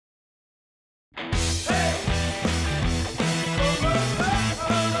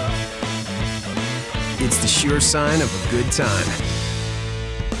sure sign of a good time.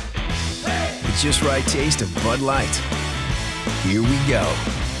 The just right taste of Bud Light. Here we go.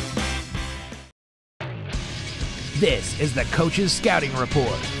 This is the Coach's Scouting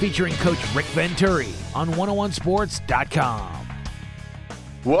Report, featuring Coach Rick Venturi on 101sports.com.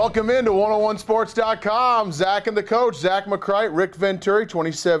 Welcome into 101sports.com. Zach and the coach, Zach McCright, Rick Venturi,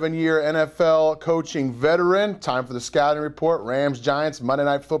 27-year NFL coaching veteran. Time for the Scouting Report. Rams, Giants, Monday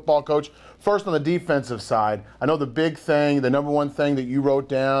Night Football. Coach, first on the defensive side, I know the big thing, the number one thing that you wrote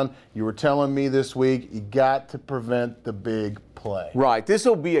down, you were telling me this week, you got to prevent the big play. Right. This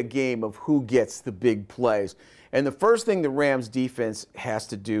will be a game of who gets the big plays. And the first thing the Rams defense has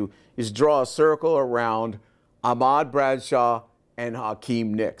to do is draw a circle around Ahmad Bradshaw and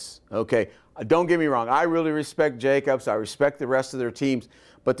Hakeem Nicks. Okay, don't get me wrong. I really respect Jacobs. I respect the rest of their teams.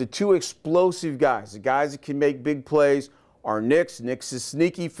 But the two explosive guys, the guys that can make big plays, are Nicks. Nicks is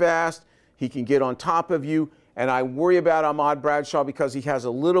sneaky fast. He can get on top of you. And I worry about Ahmad Bradshaw because he has a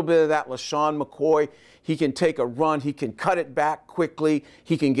little bit of that LaShawn McCoy. He can take a run. He can cut it back quickly.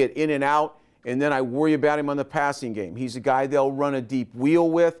 He can get in and out. And then I worry about him on the passing game. He's a guy they'll run a deep wheel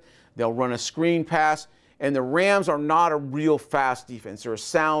with. They'll run a screen pass. And the Rams are not a real fast defense. They're a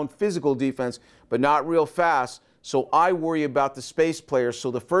sound physical defense, but not real fast. So I worry about the space players. So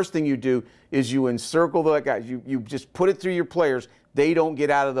the first thing you do is you encircle the guys. You just put it through your players. They don't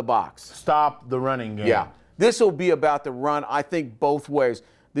get out of the box. Stop the running game. Yeah. This will be about the run, I think, both ways.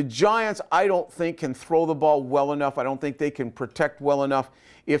 The Giants, I don't think, can throw the ball well enough. I don't think they can protect well enough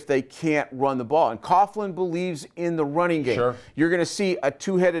if they can't run the ball. And Coughlin believes in the running game. Sure. You're going to see a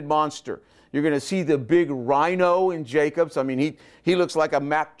two-headed monster. You're going to see the big rhino in Jacobs. I mean, he looks like a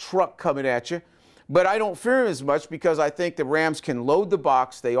Mack truck coming at you. But I don't fear him as much because I think the Rams can load the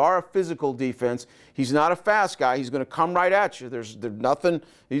box. They are a physical defense. He's not a fast guy. He's going to come right at you. There's nothing.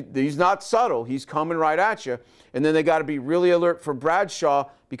 He's not subtle. He's coming right at you. And then they got to be really alert for Bradshaw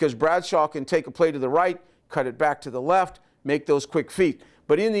because Bradshaw can take a play to the right, cut it back to the left, make those quick feet.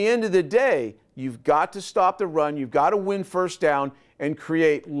 But in the end of the day, you've got to stop the run. You've got to win first down and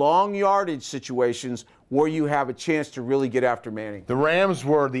create long yardage situations where you have a chance to really get after Manning. The Rams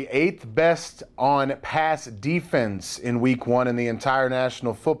were the 8th best on pass defense in week 1 in the entire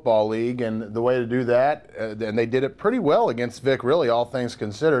National Football League. And the way to do that, and they did it pretty well against Vic, really, all things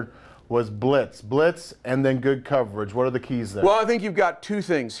considered, was blitz. Blitz and then good coverage. What are the keys there? Well, I think you've got two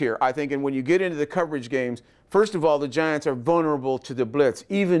things here. I think, and when you get into the coverage games, first of all, the Giants are vulnerable to the blitz,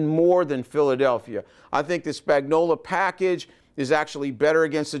 even more than Philadelphia. I think the Spagnuolo package is actually better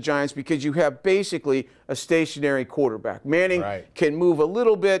against the Giants because you have basically a stationary quarterback. Manning can move a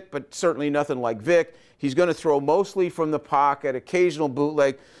little bit, but certainly nothing like Vic. He's going to throw mostly from the pocket, occasional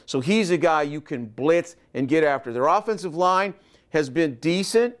bootleg. So he's a guy you can blitz and get after. Their offensive line has been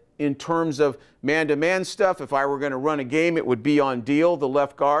decent in terms of man-to-man stuff. If I were going to run a game, it would be on Deal, the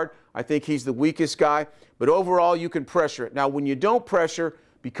left guard. I think he's the weakest guy. But overall, you can pressure it. Now, when you don't pressure,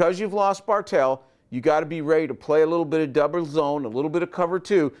 because you've lost Bartell, you got to be ready to play a little bit of double zone, a little bit of cover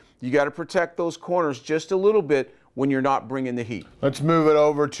two. You got to protect those corners just a little bit when you're not bringing the heat. Let's move it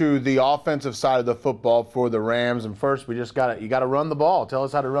over to the offensive side of the football for the Rams. And first, you got to run the ball. Tell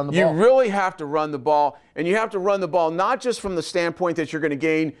us how to run the ball. You really have to run the ball, and you have to run the ball not just from the standpoint that you're going to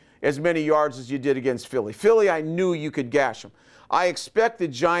gain as many yards as you did against Philly. Philly, I knew you could gash them. I expect the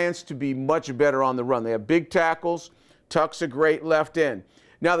Giants to be much better on the run. They have big tackles. Tuck's a great left end.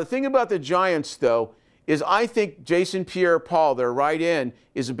 Now, the thing about the Giants, though, is I think Jason Pierre-Paul, their right end,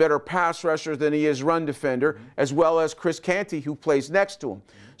 is a better pass rusher than he is run defender, as well as Chris Canty, who plays next to him.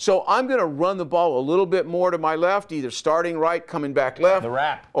 So I'm going to run the ball a little bit more to my left, either starting right, coming back left. The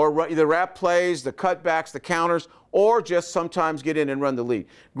wrap. Or the wrap plays, the cutbacks, the counters, or just sometimes get in and run the lead.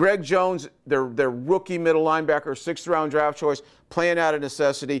 Greg Jones, their rookie middle linebacker, 6th-round draft choice, playing out of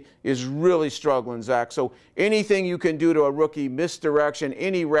necessity, is really struggling, Zach. So anything you can do to a rookie, misdirection,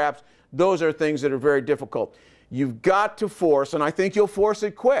 any wraps, those are things that are very difficult. You've got to force, and I think you'll force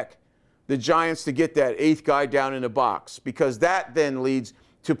it quick, the Giants to get that 8th guy down in the box, because that then leads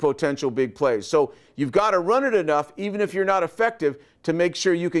to potential big plays. So you've got to run it enough, even if you're not effective, to make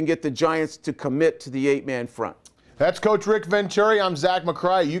sure you can get the Giants to commit to the 8-man front. That's Coach Rick Venturi. I'm Zach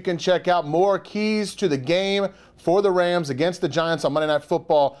McCright. You can check out more keys to the game for the Rams against the Giants on Monday Night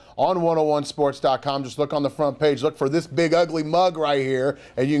Football on 101sports.com. Just look on the front page. Look for this big, ugly mug right here,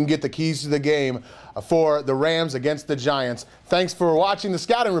 and you can get the keys to the game for the Rams against the Giants. Thanks for watching the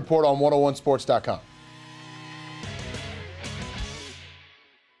Scouting Report on 101sports.com.